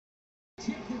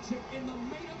championship in the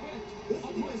main event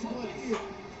of WrestleMania.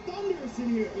 Thunderous in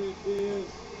here. It is.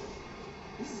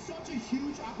 This is such a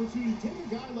huge opportunity. Take a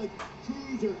guy like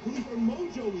Cruz or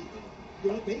Mojo even.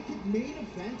 You know, they could main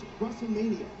event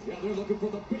WrestleMania. Yeah, they're looking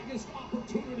for the biggest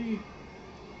opportunity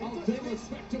of their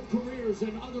respective careers,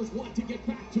 and others want to get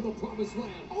back to the promised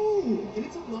land. Oh, and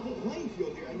it's a level playing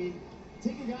field here. I mean,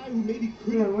 take a guy who maybe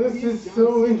couldn't. Yeah, this is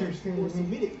so interesting or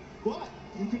submitting, but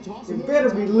you could toss him. It better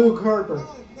be Luke Harper.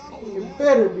 It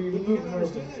better be Luke Harper.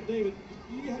 Understand that, David.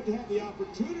 You have to have the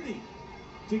opportunity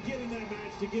to get in that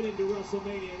match, to get into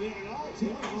WrestleMania. And all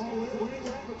teams are winning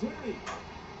their opportunity.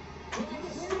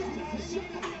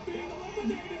 Being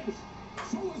eliminated.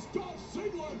 So is Dolph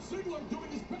Ziggler. Ziggler doing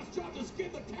his best job to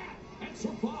skin the cat and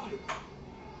survive.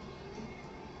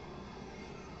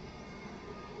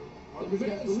 Harper's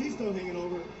got Kalisto hanging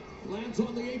over. Lands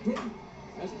on the apron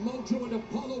as Mojo and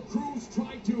Apollo Crews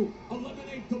try to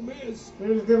eliminate The Miz.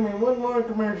 There's gonna be one more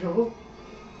commercial.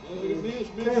 Look at Miz.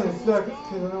 Kind of sucked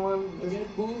because I want Again,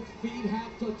 both feet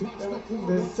have to touch the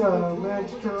floor. this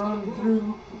match to run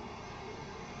through.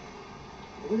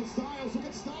 Look at Styles. Look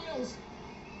at Styles.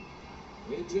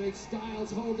 AJ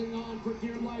Styles holding on for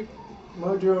dear life.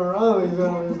 Mojo Rawley's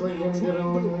obviously gonna get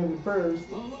eliminated first.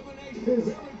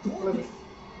 Eliminate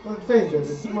Let's face it,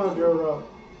 it's Mojo Rawley.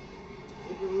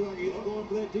 He's going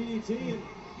for that DDT,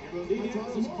 and DDT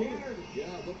is scattered. Yeah,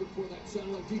 looking for that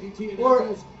satellite DDT. And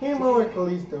Or him or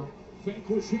Kalisto.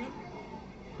 vanquish him.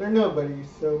 They're nobodies,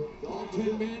 so. All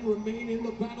 10 men remain in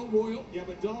the battle royal. Yeah,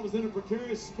 but Dolph is in a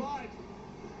precarious spot.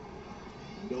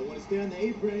 You don't want to stay on the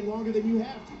apron any longer than you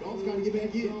have to. Dolph's got to get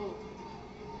back in.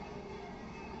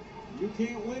 You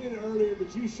can't win it earlier,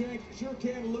 but you sure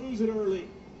can lose it early.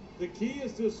 The key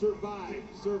is to survive.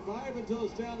 Survive until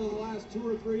it's down to the last 2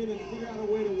 or 3 and then figure out a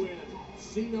way to win.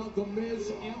 Cena, The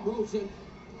Miz, Ambrose, and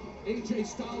AJ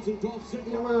Styles and Dolph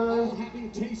Ziggler Come on. all having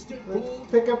tasted gold.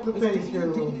 Let's pick up the as pace here a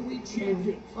little. WWE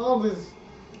champions. All these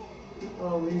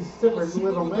separate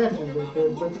little matches are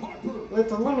good, but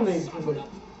let's eliminate them.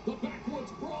 The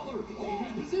backwoods brawler. Oh,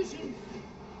 in position.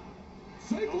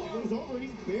 Ziggler. Goes over.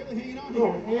 He's barely hanging on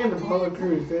Oh, here. and Apollo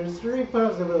Crews. There's 3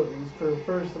 possibilities for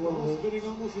first elimination. Spending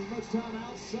almost as much time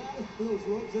outside of those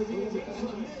ropes as he is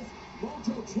inside.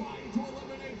 Mojo trying to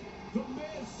eliminate The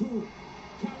Miz, who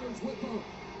counters with a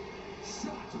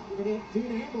shot. We're going to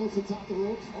Dean Ambrose to top the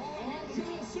ropes. Oh, and here's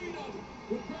John Cena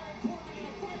with Baron Corbin in a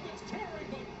fight that's carried,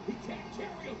 but he can't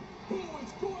carry him. Who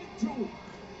is going to?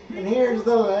 And here's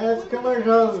the last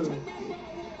commercial.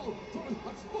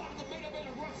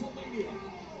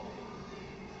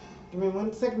 Give me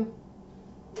 1 second.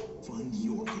 Find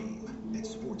your game at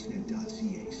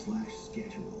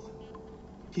sportsnet.ca/schedule.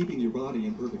 Keeping your body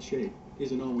in perfect shape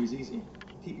isn't always easy.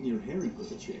 Keeping your hair in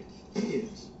perfect shape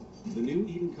is. The new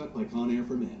Even Cut by Conair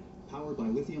for Men, powered by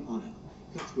lithium ion,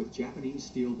 cuts with Japanese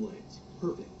steel blades,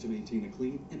 perfect to maintain a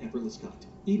clean and effortless cut.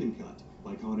 Even Cut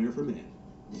by Conair for Men.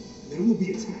 There will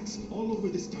be attacks all over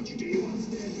this country. Do you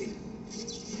understand?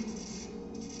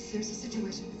 There's a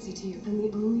situation with CTU. I'm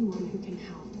the only one who can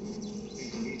help.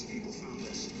 Engaged people found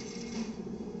this.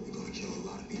 You're gonna kill a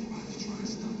lot of people out there trying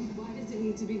stuff. Why does it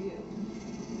need to be you?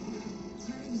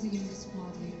 Clark was the youngest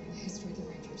squad leader in the history of the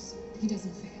Rangers. He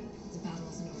doesn't fit in. The battle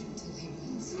isn't over until he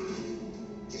wins.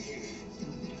 Get here. Then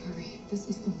we better hurry. This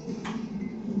is the leader.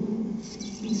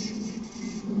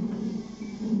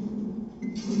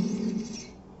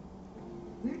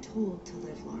 We're told to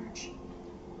live large.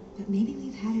 But maybe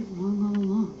we've had it wrong all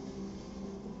along.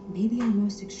 Maybe our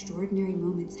most extraordinary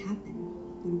moments happen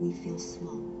when we feel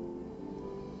small.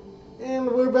 And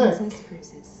we're back. Princess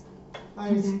Cruises.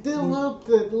 I still hope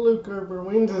that Luke Harper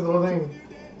wins the whole thing.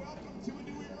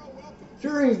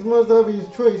 Sure, he's the most obvious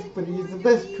choice, but he's the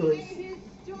best choice.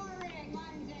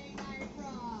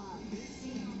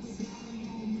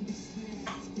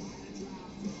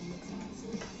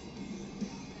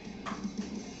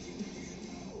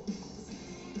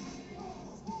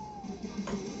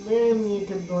 Then you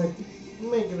could like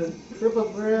make it a triple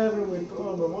grab with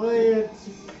all the Wyatts,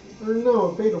 or no,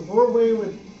 a fatal 4-way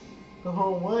with the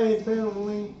whole Wyatt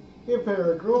family. If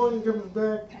Eric Rowan comes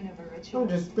back, Kind of a ritual. I'm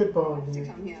just spitballing To here.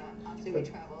 come here after we But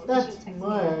travel. that's She'll text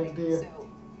my me like, idea. So,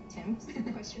 Tim?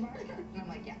 Question mark? And I'm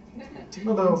like, yeah.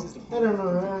 Although, I don't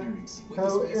know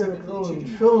how Eric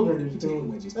Rowan's shoulders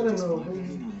do. I don't know if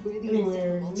he's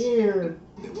anywhere near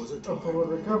There was a a full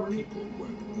recovery. people were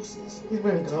bruises. He's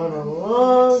been gone a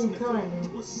long time.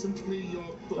 It was simply your A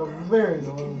booker very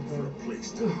looking long for a time.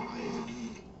 place to hide.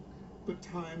 But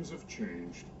times have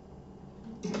changed.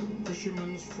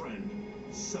 Fisherman's friend,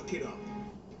 suck it up.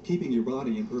 Keeping your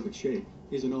body in perfect shape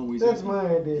isn't always That's easy. my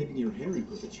idea. Keeping your hair in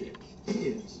perfect shape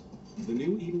is. The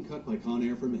new Even Cut by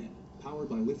Conair for Men, powered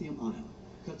by lithium-ion.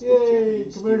 Cuts with Yay,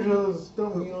 Japanese steel. commercials,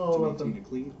 don't we Perfect all to love maintain them. a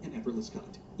clean and effortless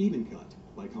cut. Even Cut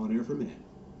by Conair for Men.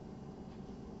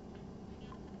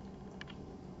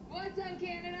 What's up,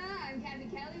 Canada? I'm Kathy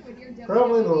Kelly with your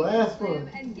Probably the WWE last Slam,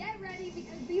 one. and get ready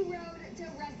because the road to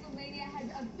WrestleMania has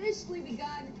officially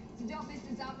begun. So don't miss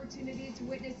this opportunity to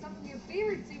witness some of your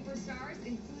favorite superstars,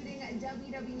 including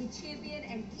WWE Champion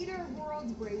and Eater of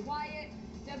Worlds Bray Wyatt,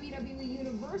 WWE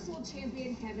Universal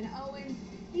Champion Kevin Owens,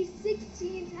 the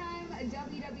 16-time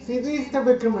WWE See, these Champion type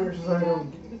of commercials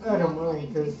I don't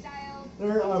mind because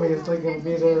they're obviously going to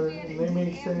be there and they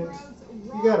make sense.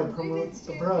 You got to promote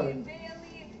the product.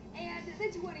 And the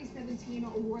 2017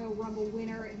 Royal Rumble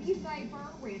winner, the Viper,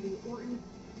 Randy Orton,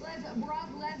 lets Brock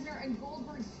Lesnar and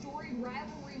Goldberg's storied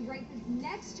rivalry write this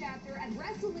next chapter at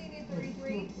WrestleMania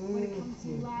 33 when it comes to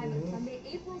you live Sunday,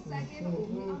 April 2nd,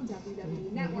 only on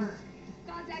WWE Network.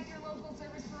 Contact your local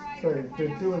service provider to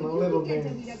find out how you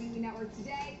can get WWE Network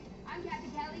today. I'm Kathy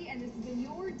Kelly, and this has been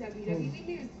your WWE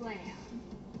News Slam.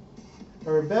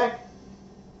 Are we back?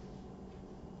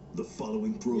 The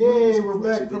following program Yay, is we're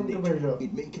back aggressive from in nature. commercial.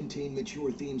 It may contain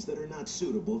mature themes that are not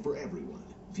suitable for everyone.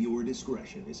 Viewer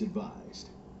discretion is advised.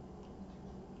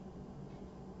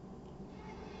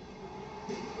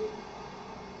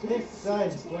 This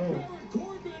side slam. Baron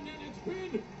Corbin, and it's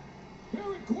been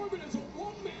Baron Corbin is a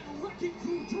one-man wrecking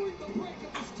crew during the break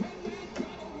of this 10-man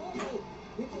battle royal,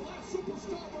 with the last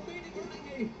superstar remaining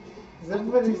earning Is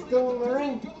everybody still in the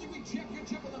ring? WWE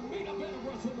Championship in the main event of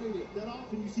WrestleMania. That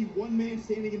often you see one man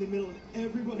standing in the middle and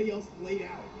everybody else laid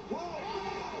out.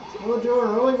 Mojo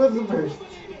Rawley was the first.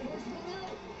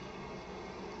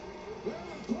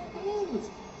 Baron Corbin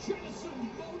jettisoned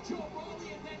Mojo Rawley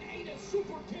and then ate a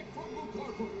super kick from Luke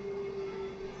Harper.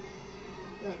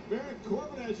 Yeah, Baron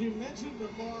Corbin, as you mentioned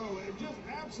tomorrow, just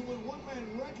absolute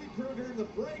one-man wrecking crew during the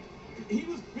break. He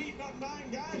was beating up 9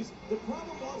 guys. The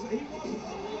problem was that he wasn't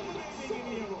eliminating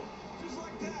any of them. Just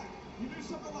like that. You do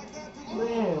something like that to Luke.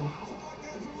 Damn. Something like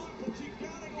that to Luke, but you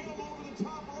gotta get him over the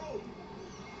top rope.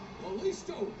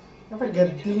 Kalisto. I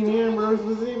forgot Dean Ambrose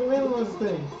was even in this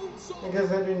thing. I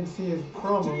guess I didn't see his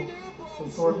promo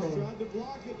beforehand. Tried to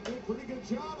block it, did a pretty good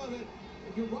job of it.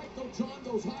 And you're right, though, John.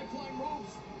 Those high-flying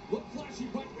moves look flashy,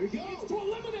 but Here we he go. needs to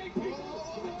eliminate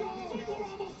people. And Dolph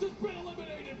Ziggler almost has been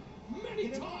eliminated many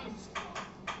times.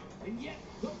 And yet,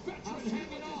 the veteran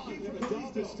hanging on. Yeah, but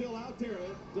Dolph is still out there.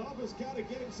 Dolph has got to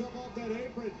get himself off that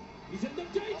apron. He's in the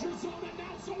danger zone, and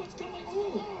now so it's going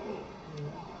through.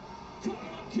 Couple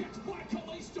of kicks by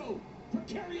Kalisto.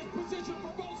 Precarious position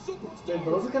for both superstars. They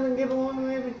both gonna get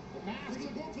eliminated? The mask.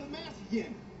 They're going for the mask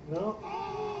again. No.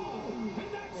 Oh! And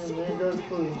that And super there goes kick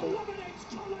Kalisto. eliminates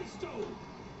Kalisto.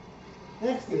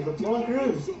 Next is the Blonde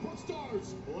Cruz.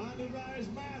 Superstars. Blinded by his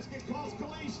mask, it cost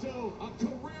Kalisto. A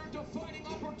career-defining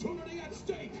opportunity at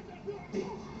stake.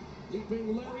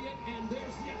 Leaping lariat, and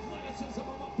there's the athleticism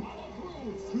of Apollo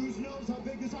Crews. Cruz knows how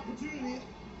big this opportunity is.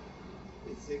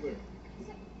 It's Ziggler.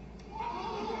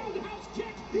 Oh, roundhouse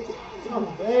kick.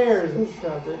 Oh, there's the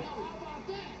shocker. How about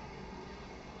that?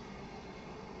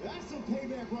 That's some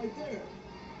payback right there.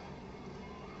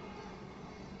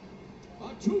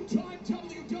 A two-time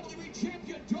WWE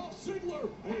champion, Dolph Ziggler,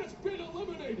 has been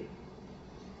eliminated.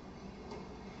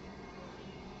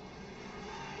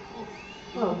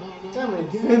 Oh, that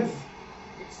makes sense.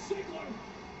 It's Ziggler.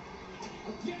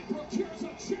 Again procures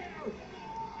a chair.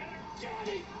 And again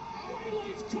he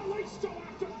waylays Kalisto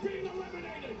after being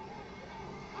eliminated.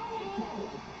 Oh,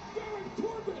 Baron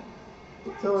Corbin.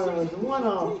 So it was one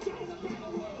off. Cruz out of the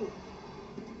battle royal.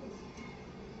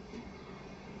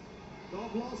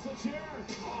 Dolph lost the chair.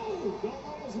 Oh, Dolph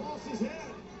almost lost his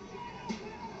head.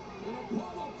 and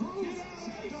Apollo Crews Get out of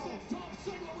there, chases Dolph. Dolph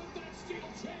Ziggler with that steel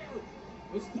chair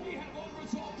as they have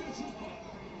unresolved issues. But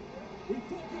we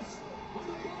focus on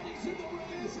the bodies in the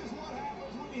ring. This is what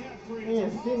happens when you have friends. Yeah,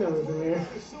 Cena was in there.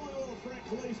 A silly little friend,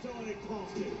 Kalisto, and it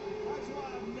cost him. That's why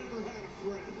I've never had a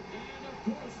friend. And of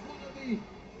course, one of the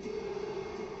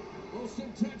most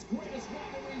intense, greatest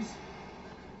rivalries.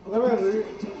 What about it?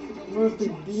 Mostly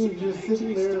Dean just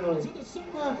sitting there like,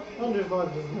 I'll just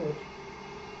watch this match.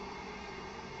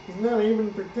 He's not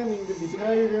even pretending to be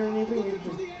tired or anything. He's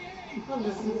just, I'm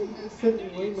just sitting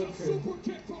and waiting my turn. Super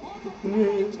kick from Harper.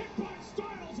 Kick by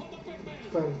Styles on the big man.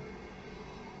 Fun.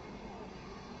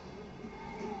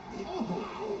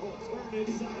 Oh, turned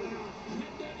inside out. And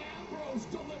then Ambrose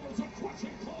delivers a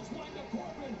crushing clothesline to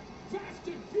Corbin. Fast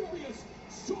and furious.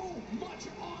 So much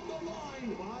on the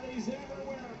line. Bodies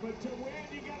everywhere, but to win,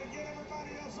 you got to get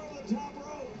everybody else over the top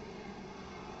rope.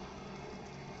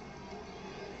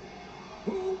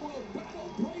 Who will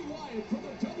battle Bray Wyatt for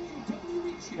the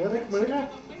WWE Yeah, Championship in Bray the main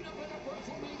Wyatt. event of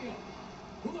WrestleMania?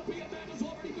 Will it be a man who's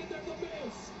already been there, The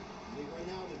Miz? I think right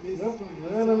now the Miz Nope, is trying to not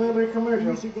decide another who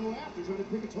commercial. he should go after, trying to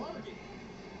pick a target.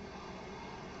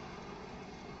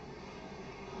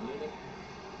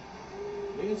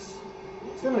 Miz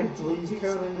It's gonna please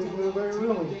count in this move. I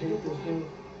really hate this move.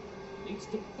 needs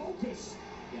to focus.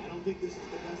 Yeah, I don't think this is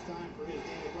the best time for his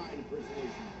Daniel Bryan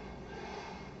impersonation.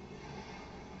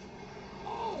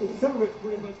 Some people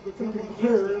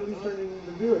are really starting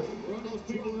to do it. Most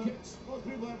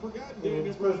people have forgotten Yeah, Daniel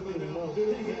it's Bryan supposed by to be now. no.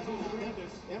 Dude, that's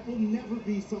horrendous. That will never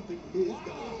be something Miz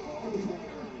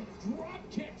does. Drop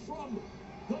kick from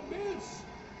The Miz.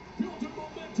 Building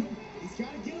momentum. He's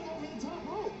trying to get him over the top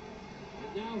rope.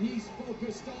 And now he's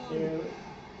focused on Yeah.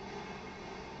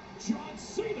 John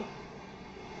Cena.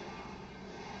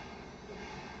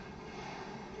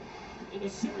 In a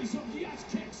series of yes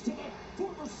kicks to the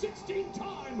former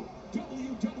 16-time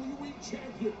WWE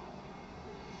champion.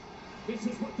 This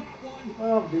is what that one.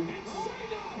 I'll be And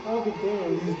Cena.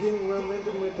 damned. He's getting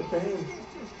momentum with the fans.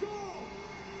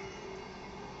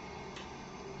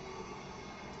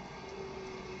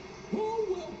 Who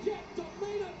will get the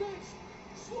main event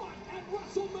slot at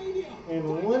WrestleMania?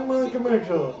 And one more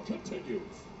commercial. Continues.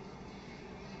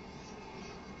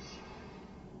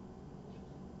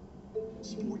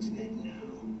 Sportsnet now.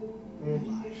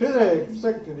 Yeah. Should have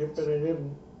expected it, but I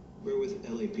didn't. We're with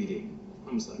LAPD.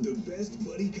 Homicide. The best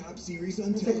buddy cop series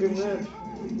on It's a good television. match.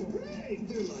 Right,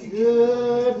 they're like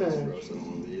Good match.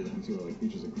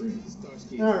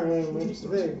 Alright, what's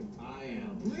today? I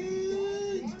am.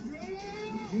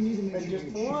 I just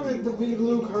wanted to be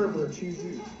Luke Harper.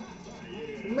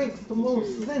 It makes the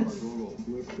most sense.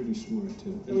 You're pretty smart,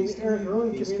 too. I mean, Eric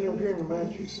Rowan can interfere in the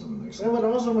match. That would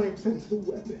also make sense. the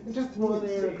weapon. I just want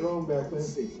Eric Rowan back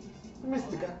then. I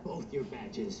missed the guy. Both your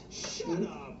badges. Shut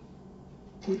up.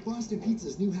 With Boston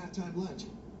Pizza's new halftime lunch,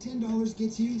 $10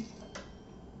 gets you,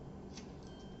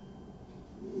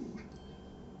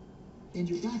 and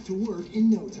you're back to work in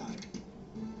no time.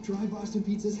 Try Boston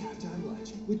Pizza's halftime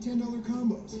lunch with $10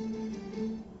 combos.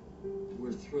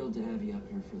 We're thrilled to have you up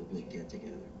here for the big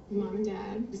get-together. Mom and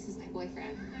Dad, this is my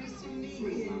boyfriend. Nice to meet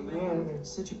you.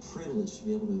 It's such a privilege to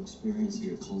be able to experience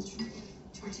your culture.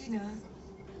 Georgina.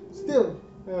 Still,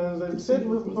 as I've said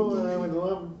before, I would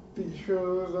love these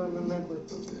shows on the network.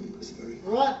 A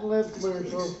lot less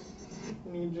commercials,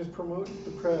 and you just promote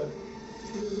the crowd.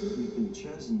 You've been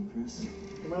chosen, Chris.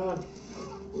 Come on,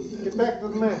 get back to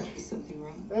the match. Is something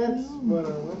wrong? That's what I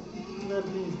want, not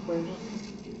these commercials.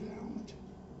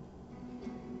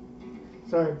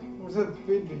 Sorry, I'm so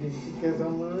fidgety because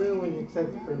I'm really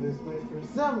excited for this match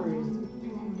for some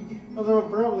reason. Although it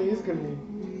probably is going to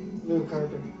be Luke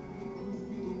Harper.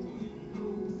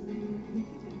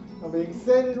 I'll be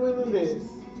excited when it is.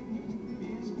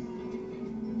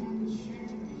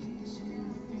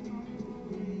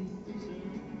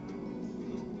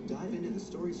 Dive into the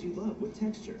stories you love with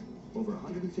Texture. Over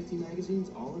 150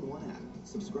 magazines all in one app.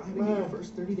 Subscribe and get your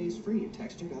first 30 days free at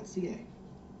texture.ca.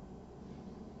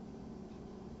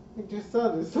 I just saw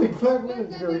this like 5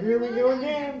 minutes ago. Here we go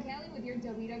again. Kelly with your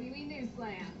WWE News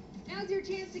Slam. Now's your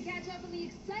chance to catch up on the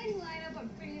exciting lineup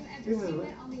of premium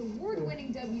entertainment on the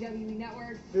award-winning WWE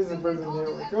Network. This is Don't miss Burton all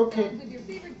new Network. episodes Okay. of your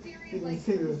favorite series Didn't like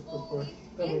see this Full before. Week,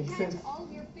 That and makes catch sense. all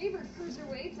of your favorite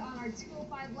cruiserweights on our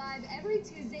 205 Live every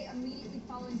Tuesday immediately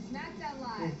following SmackDown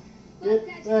Live. Plus, Get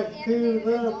catch the back to animated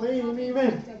the adult main comics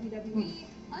event. of WWE,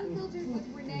 Unfiltered with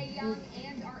Renee Young,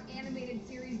 and our animated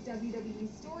series WWE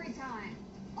Storytime.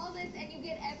 All this, and you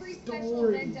get every special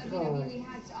event WWE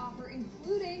has to offer,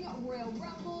 including Royal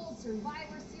Rumble,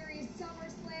 Survivor Series,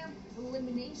 SummerSlam,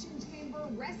 Elimination Chamber,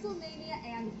 WrestleMania,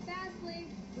 and Fastlane,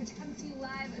 which comes to you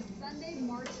live Sunday,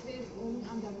 March 5th, only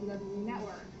on WWE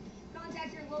Network.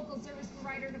 Contact your local service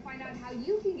provider to find out how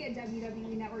you can get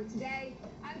WWE Network today.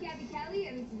 I'm Kathy Kelly,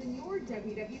 and this has been your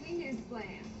WWE News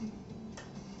Slam.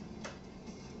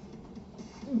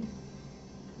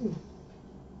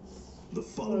 The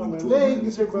following my program legs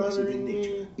is are aggressive in bothering nature.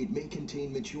 me. It may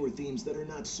contain mature themes that are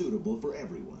not suitable for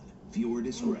everyone. Viewer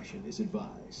discretion is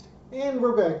advised. And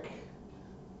we're back.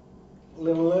 A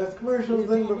little less commercials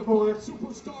than before.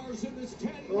 Superstars in this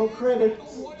 10 Roll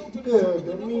credits. Good.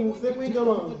 That means that we go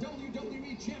on. The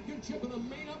WWE Championship in the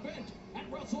main event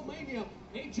at WrestleMania.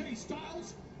 AJ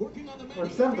Styles working on the Or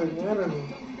something, I don't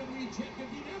know. WWE Champion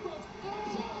Dean Ambrose.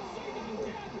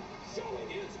 Showing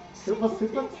his Triple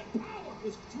superhuman suplex. power.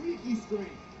 His freaky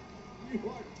strength. You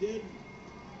are kidding.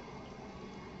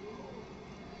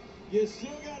 You still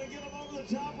got to get him over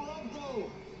the top rope, though.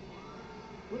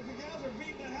 But the guys are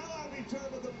beating the hell out of each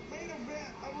other. The main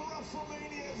event of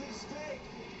WrestleMania is at stake.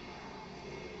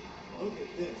 Look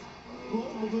at this.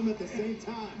 Both of them at the same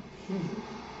time.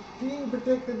 Dean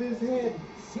protected his head.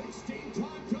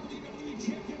 16-time WWE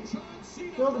champion John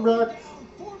Cena. Shoulder blocks. Down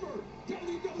former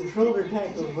WWE The shoulder champion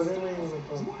tackles, AJ whatever you Styles, want to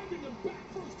call them. driving him back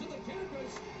first to the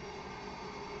canvas.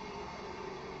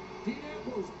 Dean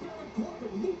Ambrose, Baron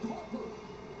Corbin, Luke Harper.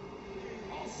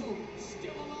 Also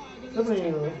still alive in this Somebody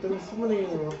interrupt him. Somebody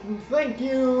interrupt him. Thank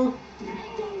you.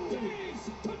 days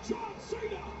to John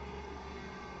Cena.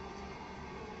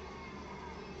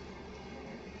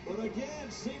 But again,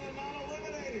 Cena not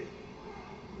eliminated.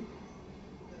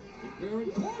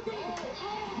 Baron Corbin.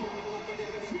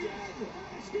 Eliminated again.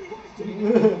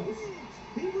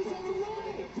 He was on a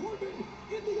roll. Corbin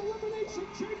in the elimination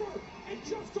chamber and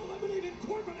just eliminated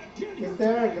Corbin again. If they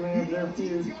are gonna have their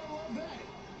feud. Gotta love that.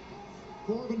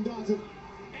 Corbin does it.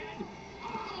 And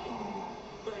oh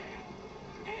man.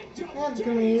 And That's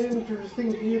gonna be an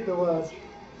interesting feud to watch.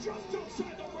 just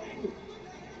outside the ring.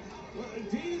 Well,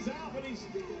 Dean is out, but he's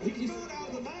not out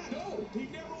of the match. No. He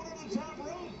never went over the top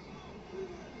rope.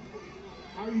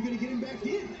 How are you going to get him back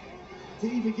in to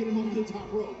even get him over the top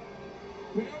rope?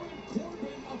 Baron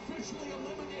Corbin officially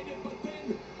eliminated, but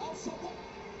then also what?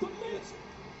 The Miz.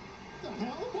 The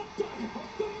hell? What the hell?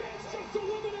 The Miz just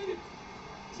eliminated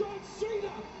John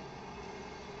Cena.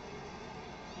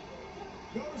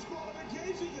 No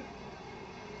disqualification.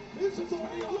 Miz is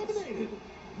already eliminated.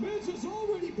 Miz has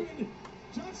already been.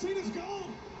 John Cena's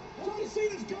gone. John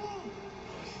Cena's gone.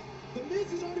 The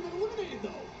Miz has already been eliminated,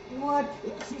 though. What?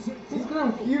 This is He's incredible.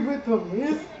 gonna feud with the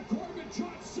Miz? Baron Corbin,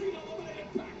 John Cena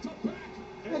eliminated back to back.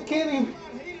 I can't even.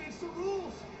 Not hated, it's the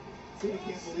rules. Cena John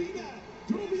can't believe Cena,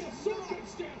 Dubious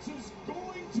circumstances.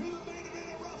 going to the main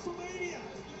event of WrestleMania.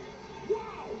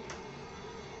 Wow!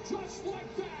 Just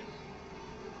like that,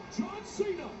 John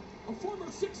Cena, a former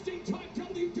 16-time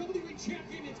WWE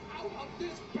champion, is out of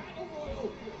this battle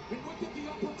royal, and with it the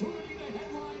opportunity to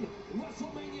headline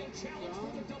WrestleMania challenge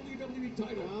for the WWE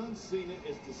title. John Cena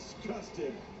is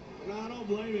disgusted. And I don't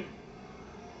blame him.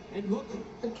 And look,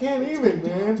 I can't even,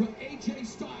 down man. to AJ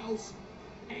Styles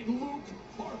and Luke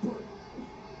Harper.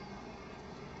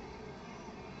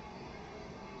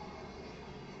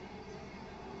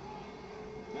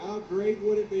 How great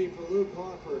would it be for Luke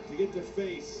Harper to get to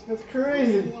face That's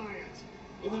crazy. Wyatt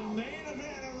in the main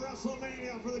event of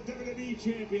WrestleMania for the WWE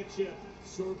Championship?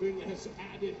 Serving as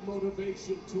added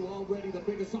motivation to already the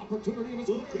biggest opportunity of his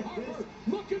Look career. at Harper this.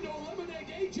 looking to eliminate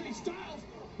AJ Styles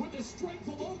with his strength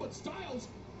alone, but Styles,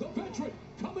 the veteran,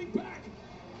 coming back,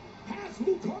 has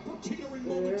Luke Harper teetering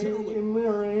They're momentarily. in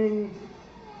the ring.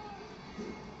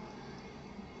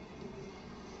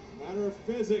 Matter of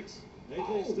physics.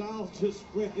 AJ Oh. Styles just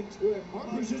ran into him.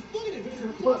 Harper's just looking at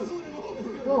him. What? Pulling him over.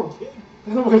 Oh,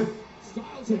 that was Styles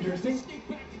able to interesting. sneak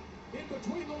back in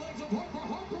between the legs of Harper.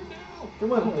 Harper now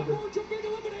Come on, on the Harper. verge of being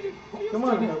eliminated. Are you Come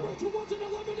on, seeing Harper. Ambrose, who wasn't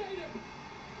eliminated?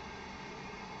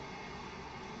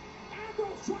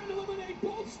 Ambrose trying to eliminate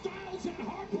both Styles and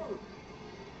Harper.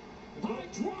 High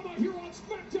drama here on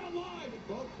SmackDown Live.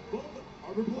 Both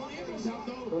Harper pulling Ambrose out,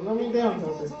 though. Don't let me down,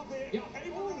 falls Harper. off the Yeah.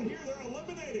 apron right here. They're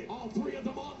eliminated. All three of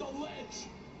them on the ledge.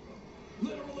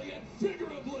 Literally and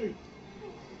figuratively.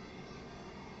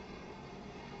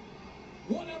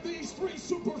 One of these three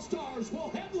superstars will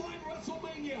headline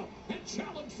WrestleMania and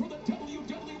challenge for the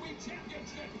WWE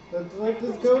Championship. Let's let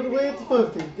this go the way it's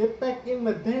supposed to. Get back in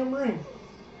the damn ring.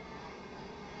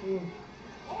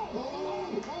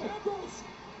 Ambrose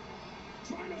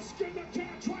trying to skin the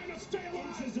cat, trying to stay alive.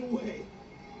 Inches away.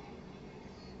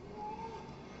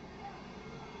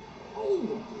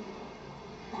 Oh!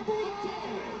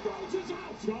 Ambrose is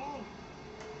out. Gone.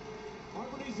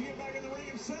 Harper needs to get back in the ring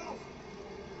himself.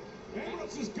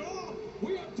 Ambrose is gone.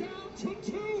 We are down to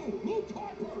two. Luke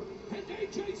Harper and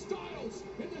AJ Styles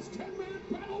in this 10-man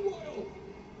battle royal.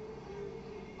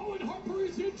 Oh, and Harper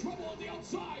is in trouble on the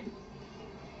outside.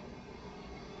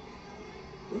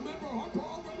 Remember, Harper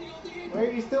already on the apron. Why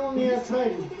are you still on the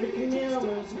outside? You're freaking me out,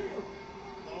 man. Styles here.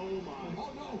 Oh, my. Oh,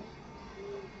 no.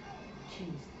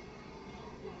 Jeez.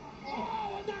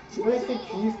 Oh, and that Did I say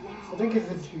crossover. cheese? I think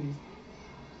it's a cheese.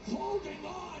 Holding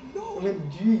on. I No.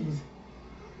 mean, jeez.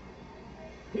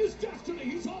 His destiny.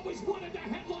 He's always wanted to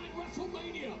headline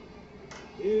WrestleMania.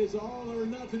 It is all or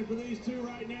nothing for these two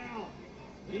right now.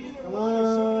 Either Come one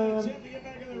is showing an on. attempt to get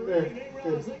back in the There, ring. They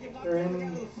realize there. they can knock They're that guy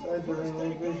to the floor inside the first. ring They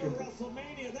like go they to should.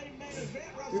 WrestleMania. They main event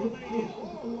WrestleMania.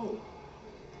 Whoa.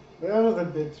 That was a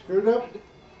bit screwed up.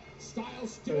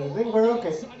 Styles still I think on we're the okay.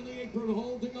 outside of the apron,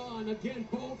 holding on. Again,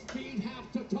 both feet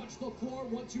have to touch the floor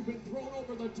once you've been thrown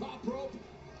over the top rope.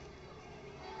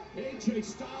 AJ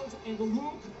Styles and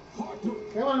Luke Harper.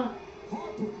 Come on.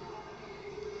 Harper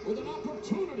with an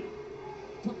opportunity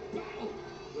to battle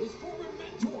his former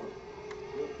mentor.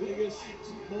 The biggest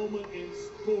moment in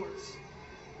sports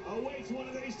awaits one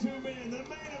of these two men, the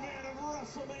main event of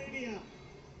WrestleMania.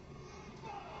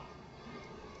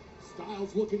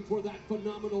 Styles looking for that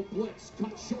phenomenal blitz.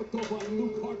 Cut short, though, by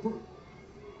Luke Harper.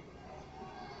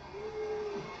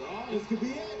 Oh, this could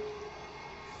be it.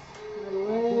 My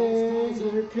legs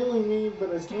are killing me,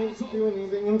 but I can't do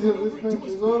anything until this match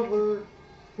is over.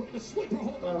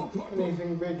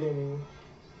 Anything big anyway.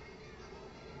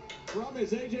 Problem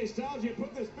is, AJ Styles, you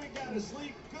put this big guy to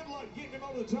sleep. Good luck getting him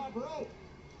over the top rope.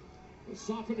 We're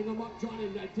softening him up, John,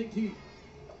 and I think he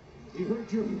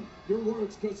heard your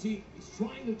words, because he's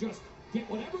trying to just get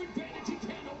whatever advantage he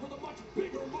can over the much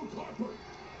bigger Luke Harper.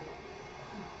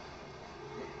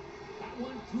 That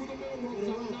one through the middle ropes, I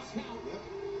would not count. Yep.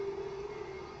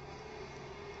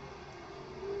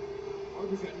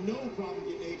 Harper's got no problem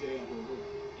getting AJ up over.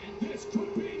 And this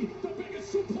could be the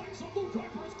biggest suplex of Luke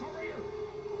Harper's career.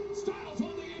 Styles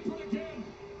on the apron again.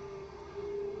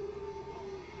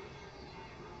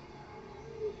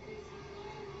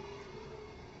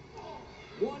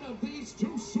 One of these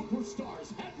two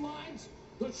superstars headlines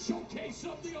the showcase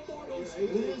of the Immortals. Yeah,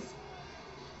 it is.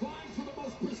 Vying for the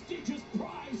most prestigious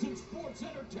prize in sports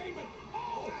entertainment.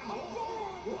 Oh, a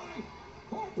forearm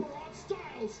by Harper on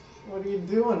Styles. What are you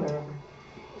doing, Harper?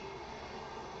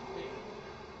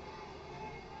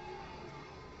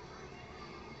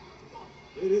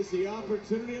 It is the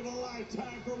opportunity of a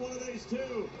lifetime for one of these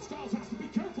two. Styles has to be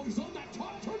careful. He's on that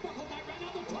top turnbuckle right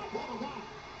now. The top. Oh, God.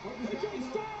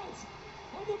 AJ Styles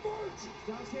on the verge.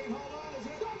 Styles can't hold on. Is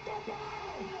it? Not the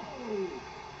ball.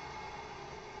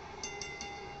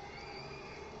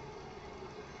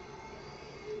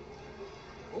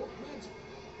 Both men's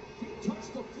feet touch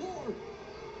the floor.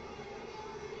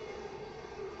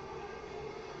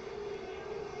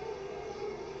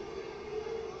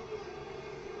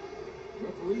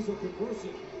 Referees are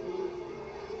conversing.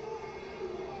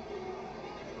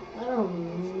 I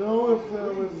don't know if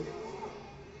that was.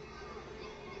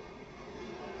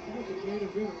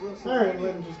 Alright,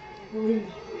 then just leave.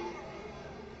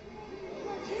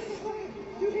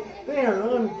 They are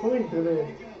on point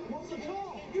today.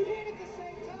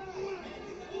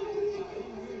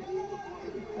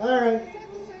 Alright.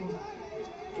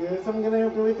 Guess I'm gonna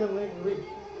have to wait till next week.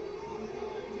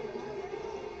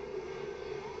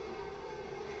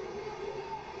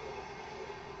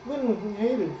 Wouldn't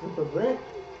hate it for the wreck.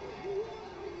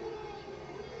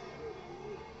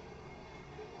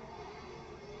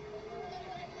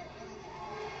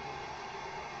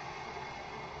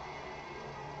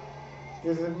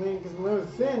 Because it makes no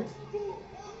sense.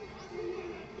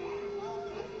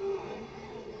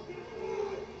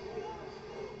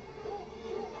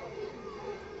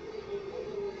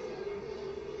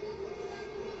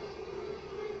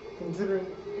 Considering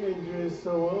AJ is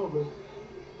so old.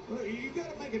 Well, you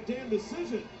got to make a damn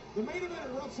decision. The main event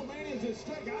of WrestleMania is at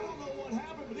stake. I don't know what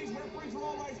happened, but these referees are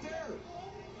all right there.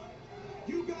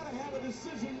 You got to have a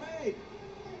decision made.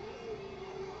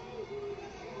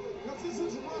 Because this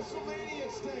is WrestleMania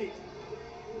at stake.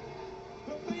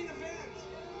 The main event.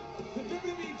 The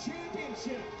WWE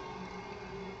Championship.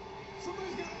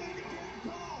 Somebody's got to make a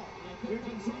damn call. Here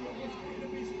comes someone who's going to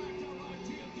be SmackDown Live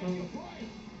GM Daniel Bryan.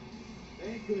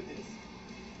 Thank goodness.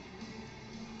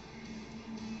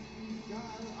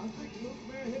 God, I think Luke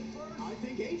may have hit first. I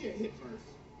think AJ hit first.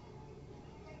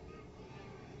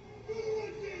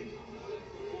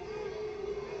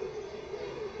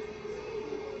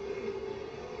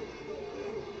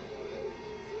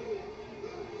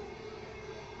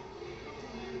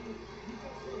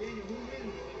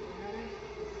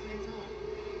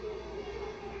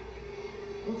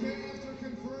 Okay, after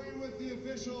conferring with the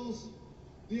officials,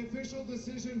 the official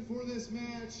decision for this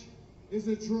match is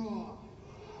a draw.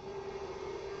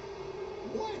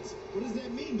 What? What does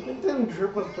that mean, though? It didn't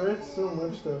triple threat so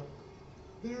much, though.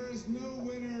 There is no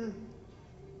winner.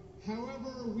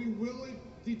 However, we will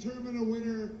determine a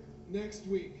winner next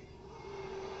week.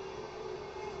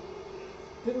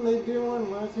 Didn't they do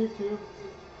one last year, too?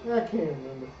 I can't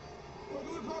remember. Well,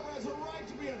 Luke Harper has a right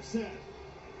to be upset.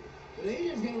 But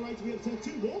AJ's got a right to be upset,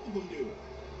 too. Both of them do.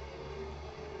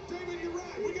 David, you're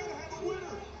right. We got to have a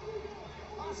winner.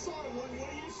 I saw it one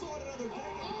way. You saw it another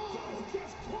day. Oh,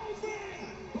 just close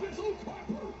in by Luke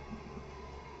Harper.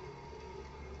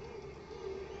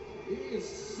 He is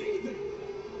seething.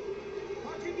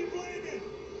 How can you blame him?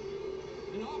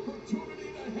 An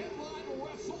opportunity to headline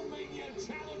WrestleMania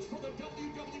challenge for the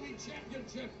WWE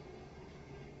Championship.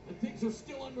 And things are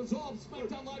still unresolved.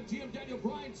 SmackDown Live GM Daniel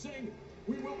Bryan saying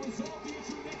we will resolve the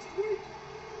issue next week.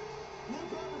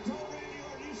 Luke Harper told Randy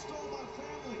Orton, you stole my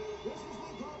family. This was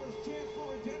Luke Harper's chance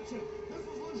for redemption. This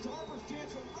was Luke Harper's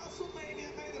chance for WrestleMania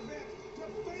main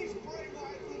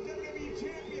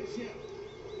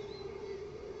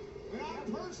And I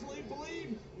personally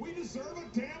believe we deserve a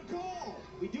damn call.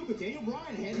 We do, but Daniel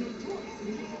Bryan had no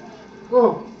choice.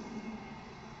 Whoa.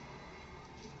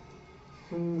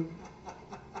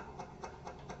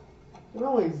 It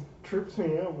always trips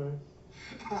me out, man.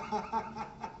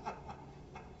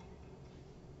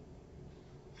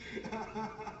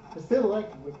 I still like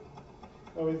it, but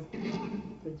always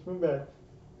takes me back.